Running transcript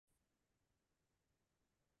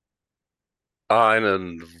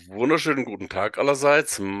Einen wunderschönen guten Tag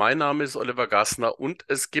allerseits. Mein Name ist Oliver Gassner und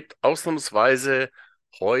es gibt ausnahmsweise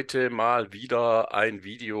heute mal wieder ein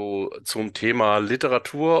Video zum Thema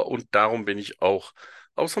Literatur und darum bin ich auch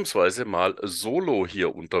ausnahmsweise mal solo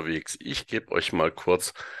hier unterwegs. Ich gebe euch mal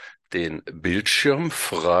kurz den Bildschirm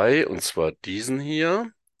frei und zwar diesen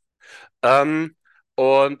hier. Ähm,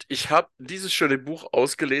 und ich habe dieses schöne Buch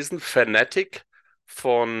ausgelesen, Fanatic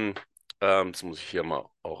von, das muss ich hier mal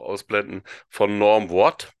auch ausblenden, von Norm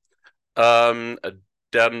Watt. Ähm,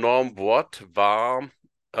 Der Norm Watt war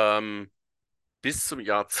ähm, bis zum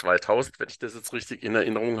Jahr 2000, wenn ich das jetzt richtig in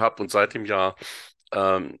Erinnerung habe, und seit dem Jahr,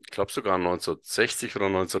 ich glaube sogar 1960 oder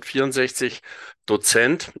 1964,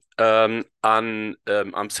 Dozent am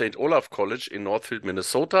St. Olaf College in Northfield,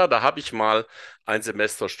 Minnesota. Da habe ich mal ein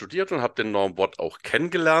Semester studiert und habe den Norm Watt auch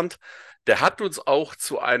kennengelernt. Der hat uns auch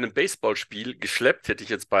zu einem Baseballspiel geschleppt, hätte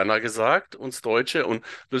ich jetzt beinahe gesagt, uns Deutsche. Und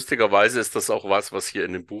lustigerweise ist das auch was, was hier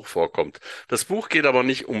in dem Buch vorkommt. Das Buch geht aber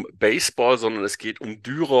nicht um Baseball, sondern es geht um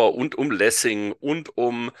Dürer und um Lessing und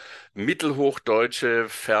um mittelhochdeutsche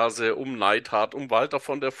Verse, um Neidhart, um Walter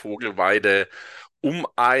von der Vogelweide, um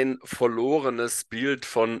ein verlorenes Bild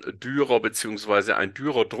von Dürer beziehungsweise ein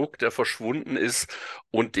Dürer-Druck, der verschwunden ist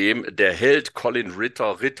und dem der Held Colin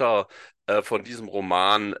Ritter von diesem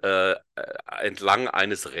Roman entlang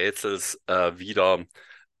eines Rätsels wieder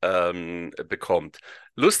bekommt.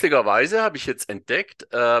 Lustigerweise habe ich jetzt entdeckt,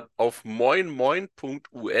 auf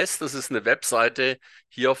moinmoin.us, das ist eine Webseite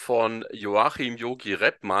hier von Joachim Yogi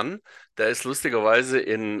Reppmann, der ist lustigerweise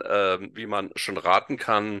wie man schon raten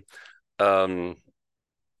kann, ähm,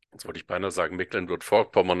 jetzt wollte ich beinahe sagen,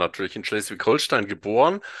 Mecklenburg-Vorpommern, natürlich in Schleswig-Holstein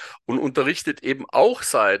geboren und unterrichtet eben auch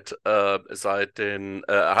hat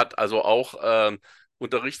also auch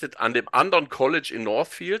unterrichtet an dem anderen College in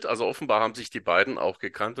Northfield. Also offenbar haben sich die beiden auch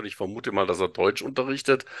gekannt und ich vermute mal, dass er Deutsch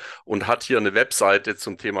unterrichtet und hat hier eine Webseite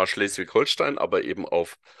zum Thema Schleswig-Holstein, aber eben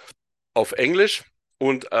auf Englisch.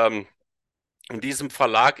 Und in diesem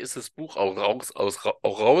Verlag ist das Buch auch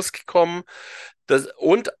rausgekommen.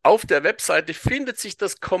 Und auf der Webseite findet sich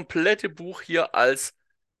das komplette Buch hier als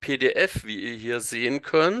PDF, wie ihr hier sehen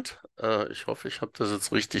könnt. Ich hoffe, ich habe das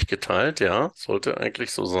jetzt richtig geteilt. Ja, sollte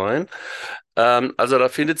eigentlich so sein. Also da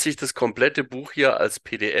findet sich das komplette Buch hier als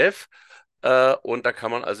PDF. Und da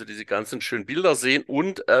kann man also diese ganzen schönen Bilder sehen.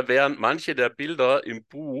 Und während manche der Bilder im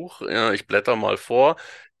Buch, ja, ich blätter mal vor,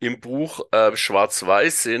 im Buch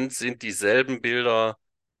schwarz-weiß sind, sind dieselben Bilder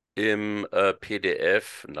im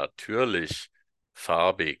PDF natürlich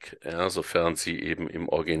farbig, ja, sofern sie eben im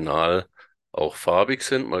Original auch farbig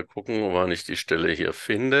sind. Mal gucken, wann ich die Stelle hier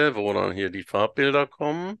finde, wo dann hier die Farbbilder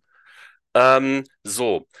kommen.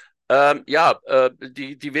 So, ja,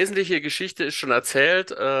 die wesentliche Geschichte ist schon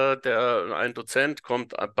erzählt. Ein Dozent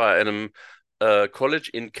kommt bei einem College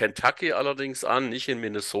in Kentucky allerdings an, nicht in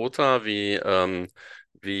Minnesota, wie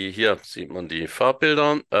hier sieht man die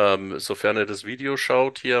Farbbilder. Sofern ihr das Video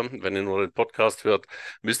schaut hier, wenn ihr nur den Podcast hört,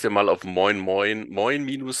 müsst ihr mal auf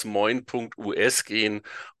moin-moin.us gehen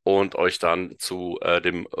und euch dann zu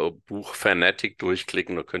dem Buch Fanatic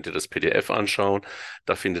durchklicken. Da könnt ihr das PDF anschauen.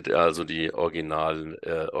 Da findet ihr also die originale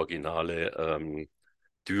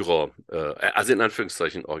Dürer, also in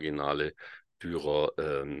Anführungszeichen originale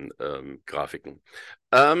Dürer-Grafiken.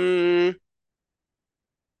 Ähm,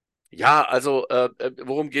 ja, also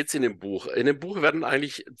worum geht's in dem Buch? In dem Buch werden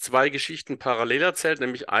eigentlich zwei Geschichten parallel erzählt,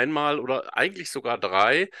 nämlich einmal oder eigentlich sogar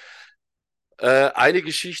drei. Eine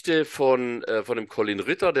Geschichte von dem Colin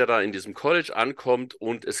Ritter, der da in diesem College ankommt,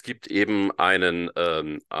 und es gibt eben einen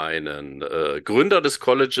Gründer des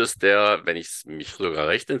Colleges, der, wenn ich mich sogar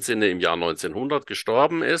recht entsinne, im Jahr 1900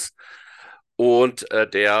 gestorben ist und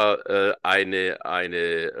der ein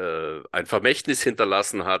Vermächtnis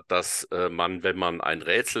hinterlassen hat, dass man, wenn man ein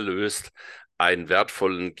Rätsel löst, einen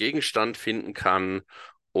wertvollen Gegenstand finden kann.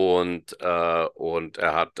 Und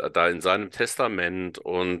er hat da in seinem Testament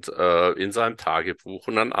und in seinem Tagebuch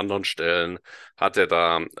und an anderen Stellen hat er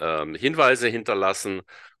da Hinweise hinterlassen.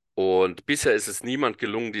 Und bisher ist es niemand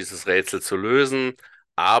gelungen, dieses Rätsel zu lösen.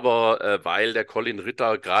 Aber weil der Colin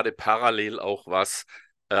Ritter gerade parallel auch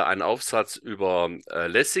einen Aufsatz über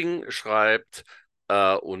Lessing schreibt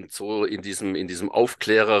und so in diesem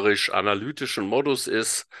aufklärerisch-analytischen Modus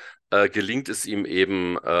ist, gelingt es ihm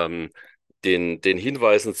eben, den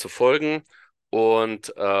Hinweisen zu folgen.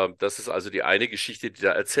 Und das ist also die eine Geschichte, die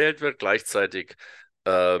da erzählt wird. Gleichzeitig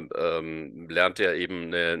lernt er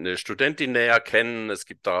eben eine Studentin näher kennen. Es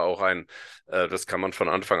gibt da auch das kann man von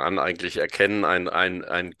Anfang an eigentlich erkennen,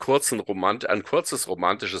 ein kurzes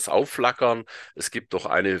romantisches Aufflackern. Es gibt doch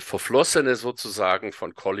eine Verflossene sozusagen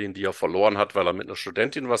von Colin, die er verloren hat, weil er mit einer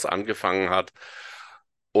Studentin was angefangen hat.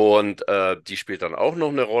 Und die spielt dann auch noch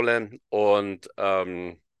eine Rolle. Und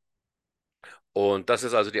das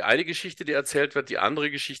ist also die eine Geschichte, die erzählt wird. Die andere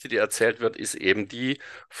Geschichte, die erzählt wird, ist eben die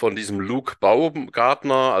von diesem Luke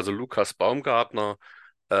Baumgartner, also Lukas Baumgartner,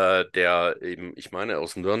 der eben, ich meine,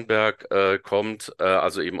 aus Nürnberg kommt,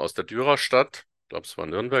 also eben aus der Dürerstadt. Ich glaube, es war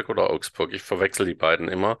Nürnberg oder Augsburg. Ich verwechsel die beiden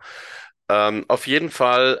immer. Auf jeden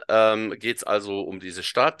Fall geht es also um diese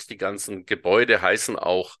Stadt. Die ganzen Gebäude heißen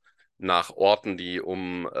auch nach Orten, die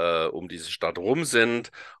um diese Stadt rum sind.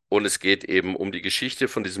 Und es geht eben um die Geschichte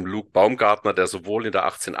von diesem Luke Baumgartner, der sowohl in der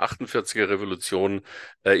 1848er Revolution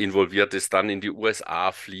involviert ist, dann in die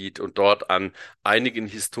USA flieht und dort an einigen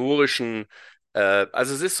historischen,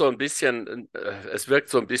 also es ist so ein bisschen, es wirkt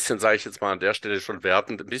so ein bisschen, sage ich jetzt mal an der Stelle schon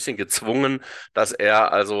wertend, ein bisschen gezwungen, dass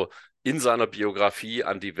er also in seiner Biografie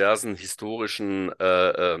an diversen historischen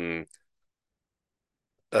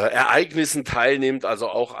Ereignissen teilnimmt, also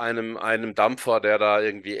auch einem Dampfer, der da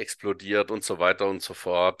irgendwie explodiert und so weiter und so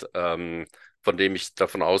fort, von dem ich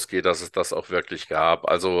davon ausgehe, dass es das auch wirklich gab.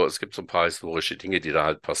 Also es gibt so ein paar historische Dinge, die da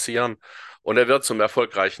halt passieren. Und er wird zum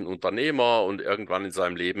erfolgreichen Unternehmer und irgendwann in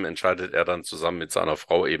seinem Leben entscheidet er dann zusammen mit seiner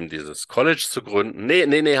Frau eben dieses College zu gründen. Nee,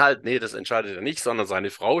 das entscheidet er nicht, sondern seine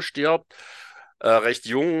Frau stirbt recht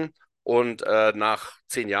jung. Und nach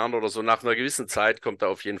 10 Jahren oder so, nach einer gewissen Zeit, kommt er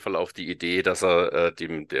auf jeden Fall auf die Idee, dass er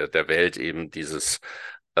der Welt eben dieses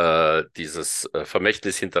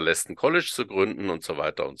Vermächtnis hinterlässt, ein College zu gründen und so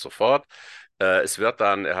weiter und so fort. Es wird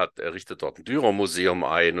dann, er richtet dort ein Dürermuseum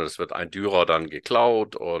ein und es wird ein Dürer dann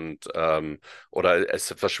geklaut oder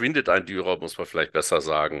es verschwindet ein Dürer, muss man vielleicht besser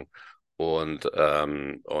sagen. Und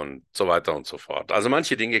so weiter und so fort. Also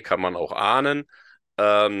manche Dinge kann man auch ahnen.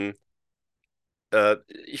 Ähm,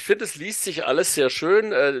 Ich finde, es liest sich alles sehr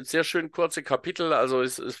schön kurze Kapitel. Also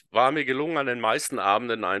es war mir gelungen, an den meisten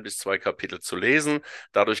Abenden 1 bis 2 Kapitel zu lesen.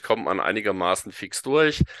 Dadurch kommt man einigermaßen fix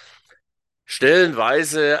durch.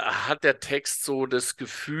 Stellenweise hat der Text so das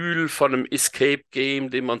Gefühl von einem Escape Game,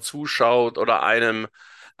 dem man zuschaut, oder einem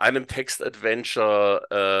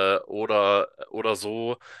Text-Adventure oder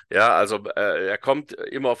so. Ja, also er kommt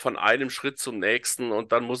immer von einem Schritt zum nächsten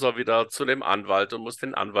und dann muss er wieder zu dem Anwalt und muss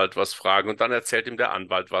den Anwalt was fragen und dann erzählt ihm der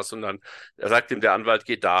Anwalt was und dann er sagt ihm der Anwalt,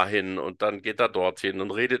 geh dahin und dann geht er dorthin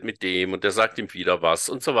und redet mit dem und der sagt ihm wieder was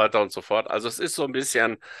und so weiter und so fort. Also es ist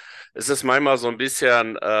manchmal so ein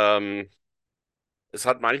bisschen, es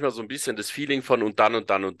hat manchmal so ein bisschen das Feeling von und dann und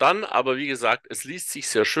dann und dann, aber wie gesagt, es liest sich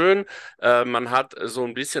sehr schön. Man hat so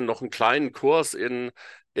ein bisschen noch einen kleinen Kurs in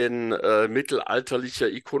mittelalterlicher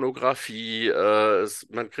Ikonografie.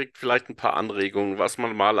 Man kriegt vielleicht ein paar Anregungen, was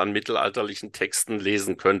man mal an mittelalterlichen Texten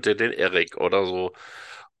lesen könnte, den Erik oder so.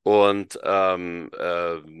 Und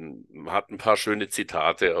hat ein paar schöne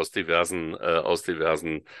Zitate aus diversen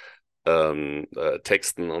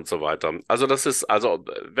Texten und so weiter. Also das ist, also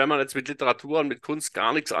wenn man jetzt mit Literatur und mit Kunst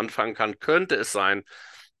gar nichts anfangen kann, könnte es sein,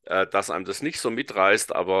 dass einem das nicht so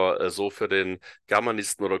mitreißt, aber so für den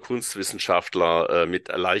Germanisten oder Kunstwissenschaftler mit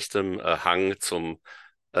leichtem Hang zum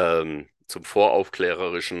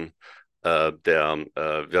Voraufklärerischen,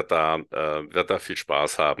 wird da viel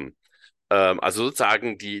Spaß haben. Also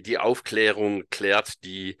sozusagen die Aufklärung klärt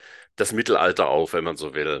das Mittelalter auf, wenn man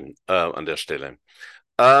so will, an der Stelle.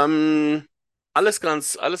 Ähm, alles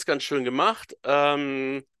ganz schön gemacht.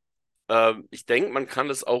 Ich denke, man kann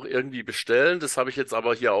es auch irgendwie bestellen. Das habe ich jetzt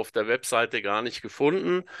aber hier auf der Webseite gar nicht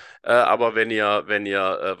gefunden. Aber wenn ihr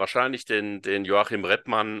wahrscheinlich den Joachim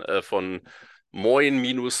Reppmann von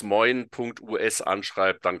moin-moin.us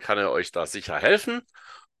anschreibt, dann kann er euch da sicher helfen.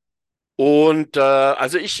 Und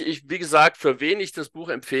also wie gesagt, für wen ich das Buch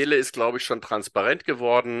empfehle, ist, glaube ich, schon transparent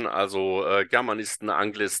geworden. Also Germanisten,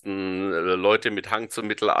 Anglisten, Leute mit Hang zum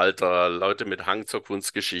Mittelalter, Leute mit Hang zur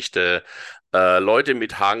Kunstgeschichte, Leute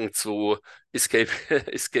mit Hang zu Escape,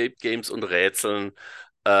 Escape Games und Rätseln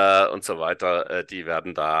und so weiter, die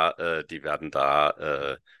werden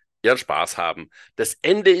da ihren Spaß haben. Das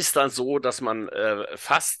Ende ist dann so, dass man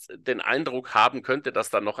fast den Eindruck haben könnte,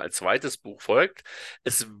 dass da noch ein zweites Buch folgt.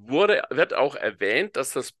 Wird auch erwähnt,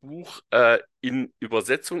 dass das Buch in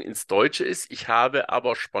Übersetzung ins Deutsche ist. Ich habe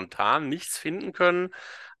aber spontan nichts finden können.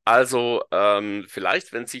 Also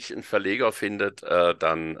vielleicht, wenn sich ein Verleger findet,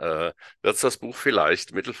 dann wird es das Buch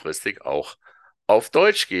vielleicht mittelfristig auch auf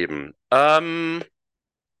Deutsch geben. Ja,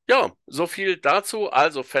 so viel dazu.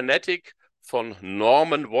 Also Fanatic von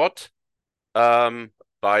Norman Watt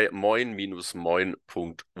bei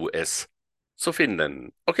moin-moin.us zu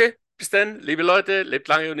finden. Okay, bis dann, liebe Leute, lebt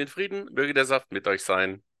lange und in Frieden, möge der Saft mit euch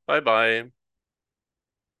sein. Bye bye.